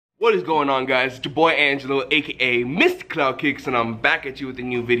What is going on, guys? It's your boy Angelo, aka Mr. Cloud Kicks, and I'm back at you with a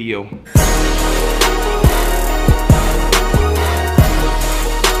new video.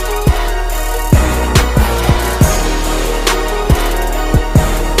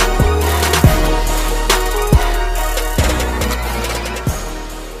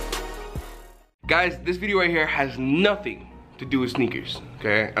 Guys, this video right here has nothing to do with sneakers,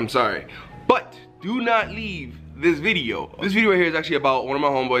 okay? I'm sorry. But do not leave this video. This video right here is actually about one of my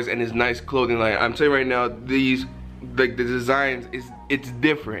homeboys and his nice clothing line. I'm telling you right now, these, like the designs, it's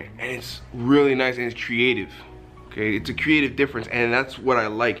different and it's really nice and it's creative. Okay, it's a creative difference and that's what I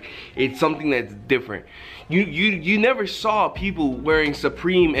like. It's something that's different. You never saw people wearing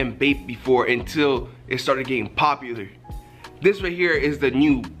Supreme and Bape before until it started getting popular. This right here is the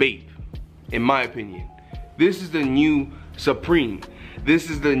new Bape, in my opinion. This is the new Supreme.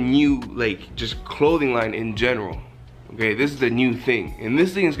 This is the new, like, just clothing line in general. Okay, this is the new thing. And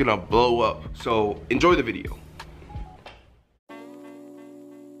this thing is gonna blow up. So, enjoy the video.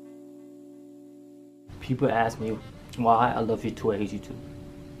 People ask me why I love you too, I hate you too.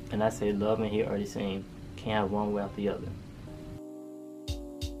 And I say love and hate are the same. Can't have one without the other.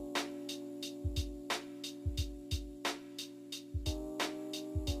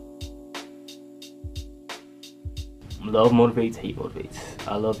 Love motivates, hate motivates.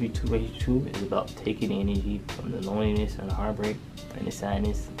 I love you too, hate you too is about taking the energy from the loneliness and the heartbreak and the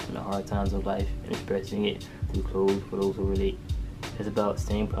sadness and the hard times of life and expressing it through clothes for those who relate. It's about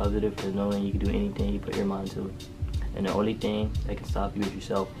staying positive and knowing you can do anything you put your mind to. And the only thing that can stop you is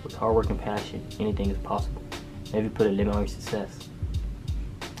yourself. With hard work and passion, anything is possible. Never put a limit on your success.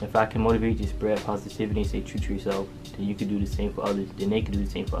 If I can motivate you to spread positivity and stay true to yourself, then you can do the same for others, then they can do the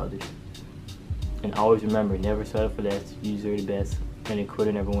same for others. And always remember, never settle for less, you deserve the best, and a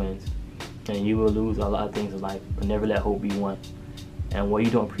quitter never wins. And you will lose a lot of things in life, but never let hope be won. And what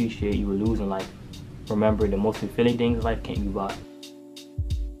you don't appreciate, you will lose in life. Remember, the most fulfilling things in life can't be bought.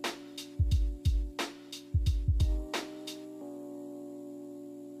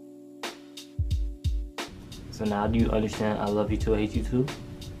 So now do you understand I love you too, I hate you too?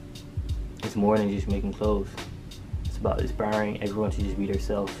 It's more than just making clothes. It's about inspiring everyone to just be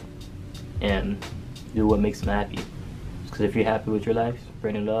themselves and do what makes them happy. Because if you're happy with your life,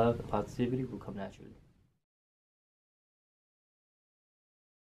 spreading love and positivity will come naturally.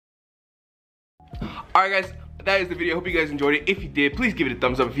 Alright guys, that is the video. Hope you guys enjoyed it. If you did, please give it a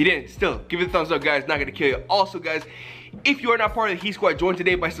thumbs up. If you didn't, still give it a thumbs up, guys. Not gonna kill you. Also guys, if you are not part of the Heat Squad, join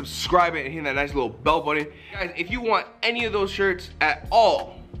today by subscribing and hitting that nice little bell button. Guys, if you want any of those shirts at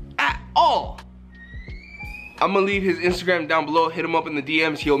all, I'm gonna leave his Instagram down below. Hit him up in the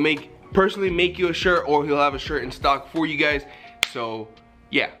DMs. He'll personally make you a shirt, or he'll have a shirt in stock for you guys. So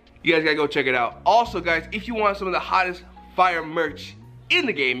yeah, you guys gotta go check it out. Also guys, if you want some of the hottest fire merch in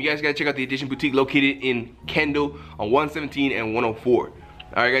the game, you guys gotta check out the Edition Boutique located in Kendall on 117 and 104.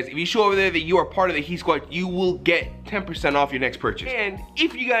 Alright guys, if you show over there that you are part of the Heat Squad, you will get 10% off your next purchase. And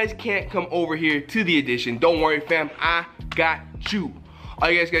if you guys can't come over here to the Edition, don't worry fam, I got you. All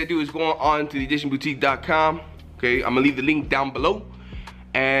you guys gotta do is go on to theeditionboutique.com. Okay, I'm gonna leave the link down below.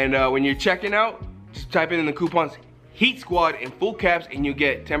 And when you're checking out, just type in the coupons Heat Squad in full caps and you'll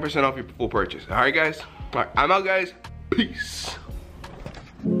get 10% off your full purchase. Alright guys? Alright, I'm out guys. Peace.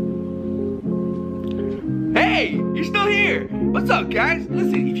 Hey, you're still here. What's up guys?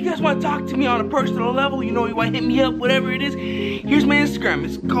 Listen, if you guys want to talk to me on a personal level, you know, you want to hit me up, whatever it is, here's my Instagram.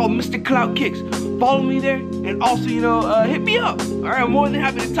 It's called Mr. Cloud Kicks. Follow me there and also, you know, hit me up. Alright, I'm more than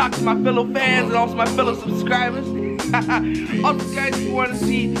happy to talk to my fellow fans and also my fellow subscribers. Also guys, if you want to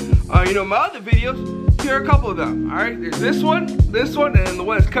see you know, my other videos, here are a couple of them. Alright, there's this one, and then the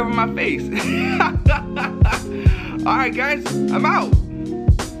one that's covering my face. Alright guys, I'm out.